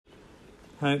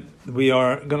Right? We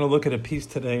are going to look at a piece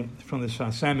today from the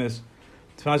Emes.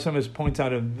 Emes points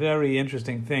out a very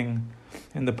interesting thing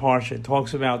in the parsha. It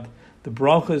talks about the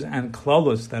brachas and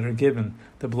klalos that are given,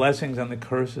 the blessings and the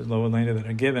curses, lower later, that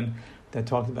are given, that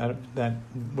talked about that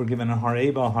were given in Har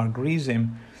Eba, Har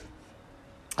Grizim,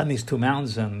 on these two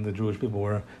mountains, and the Jewish people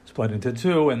were split into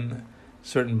two, and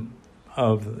certain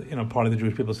of part of the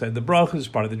Jewish people said the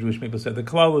brachas, part of the Jewish people said the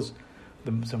klalos,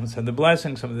 someone said the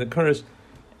blessings, some of the curse,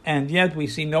 and yet we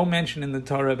see no mention in the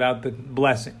Torah about the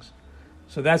blessings.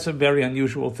 So that's a very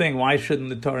unusual thing. Why shouldn't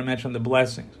the Torah mention the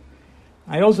blessings?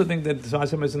 I also think that the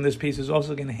Emes in this piece is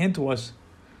also going to hint to us,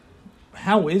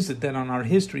 how is it that on our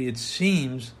history it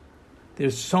seems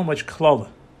there's so much klala,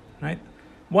 right?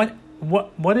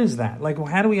 What is that? Like,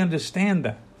 how do we understand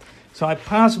that? So I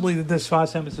possibly that this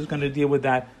Emes is going to deal with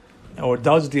that, or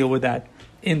does deal with that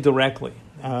indirectly.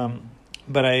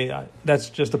 But that's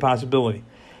just a possibility.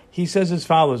 He says as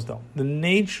follows, though. The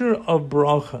nature of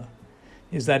bracha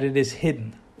is that it is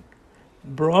hidden.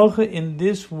 Bracha in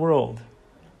this world,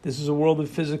 this is a world of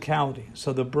physicality.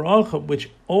 So the bracha, which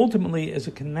ultimately is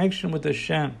a connection with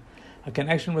Hashem, a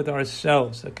connection with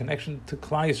ourselves, a connection to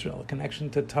Klal Yisrael, a connection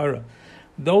to Torah,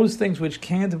 those things which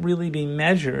can't really be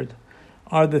measured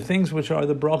are the things which are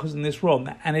the brachas in this world.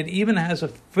 And it even has a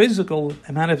physical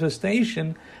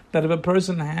manifestation that if a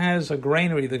person has a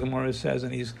granary, the Gemara says,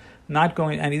 and he's not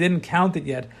going, and he didn't count it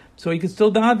yet, so he could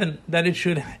still daven that it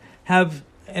should have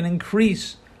an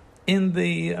increase in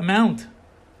the amount,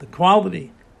 the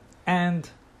quality, and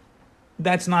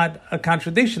that's not a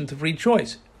contradiction to free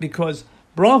choice, because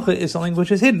bracha is something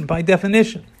which is hidden by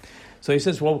definition. So he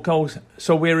says, well,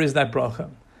 so where is that bracha?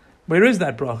 Where is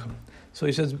that bracha? So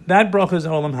he says, that bracha is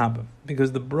Olam Haba,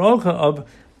 because the bracha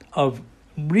of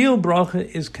real bracha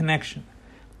is connection.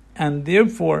 And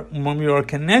therefore, when we are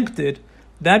connected,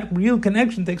 that real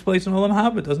connection takes place in Olam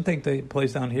Haba. It doesn't take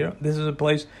place down here. This is a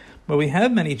place where we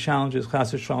have many challenges,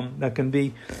 chas v'shalom, that can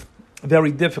be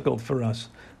very difficult for us,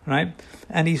 right?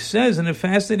 And he says, in a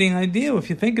fascinating idea, if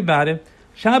you think about it,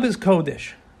 Shabbos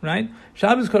Kodesh, right?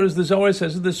 Shabbos Kodesh, the Zohar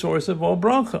says, is the source of all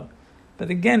bracha. But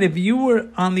again, if you were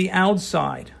on the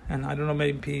outside, and I don't know,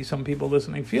 maybe some people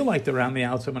listening feel like they're on the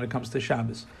outside when it comes to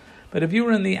Shabbos, but if you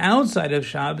were on the outside of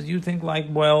Shabbos, you think like,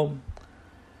 well,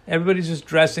 everybody's just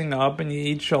dressing up, and you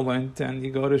eat sholint, and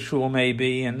you go to shul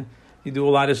maybe, and you do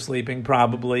a lot of sleeping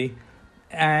probably,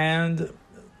 and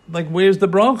like, where's the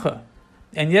bracha?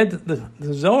 And yet the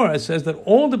Zohar says that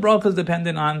all the bracha is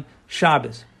dependent on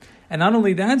Shabbos. And not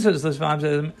only that, says the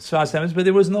Sfas Emes, but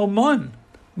there was no mun.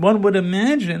 One would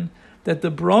imagine that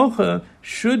the bracha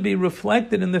should be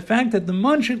reflected in the fact that the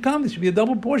mun should come. There should be a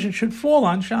double portion, should fall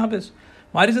on Shabbos.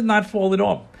 Why does it not fall at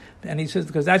all? And he says,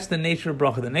 because that's the nature of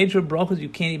bracha. The nature of bracha is you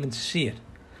can't even see it.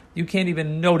 You can't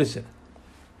even notice it.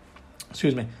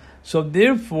 Excuse me. So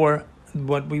therefore,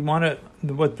 what the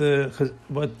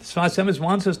Sfas Emes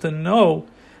wants us to know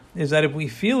is that if we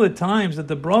feel at times that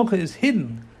the bracha is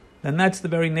hidden, then that's the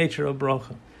very nature of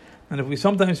bracha. And if we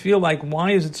sometimes feel like,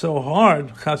 why is it so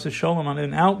hard, chas v'sholom, on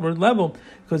an outward level?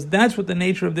 Because that's what the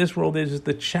nature of this world is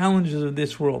the challenges of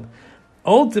this world.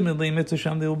 Ultimately, mitzvah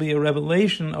Shem, there will be a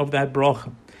revelation of that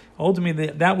bracha. Ultimately,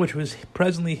 that which was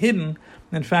presently hidden,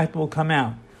 in fact, will come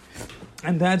out.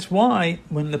 And that's why,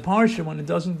 when the parsha, when it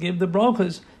doesn't give the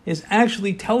brachas, is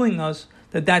actually telling us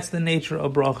that that's the nature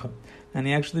of bracha. And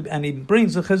he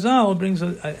brings a chazal, brings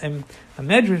a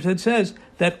medrash that says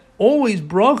that always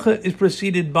bracha is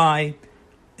preceded by,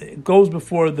 goes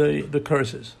before the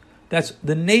curses. That's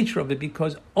the nature of it,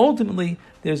 because ultimately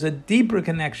there's a deeper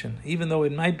connection, even though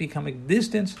it might become a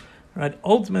distance. Right?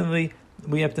 Ultimately,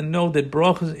 we have to know that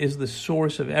bracha is the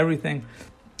source of everything.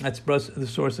 That's the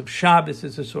source of Shabbos.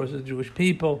 It's the source of the Jewish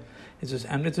people. It's just,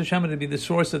 and mitzvah Shem to be the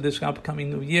source of this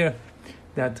upcoming new year.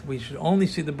 That we should only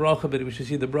see the bracha, but we should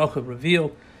see the bracha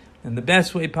revealed in the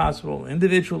best way possible,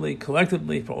 individually,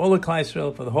 collectively, for all of Klal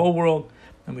Yisrael, for the whole world,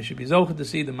 and we should be zocheh to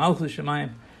see the Malchus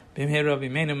Shemayim, Emes-Rabbi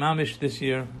Charlop mamish this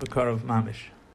year, B'karav mamish.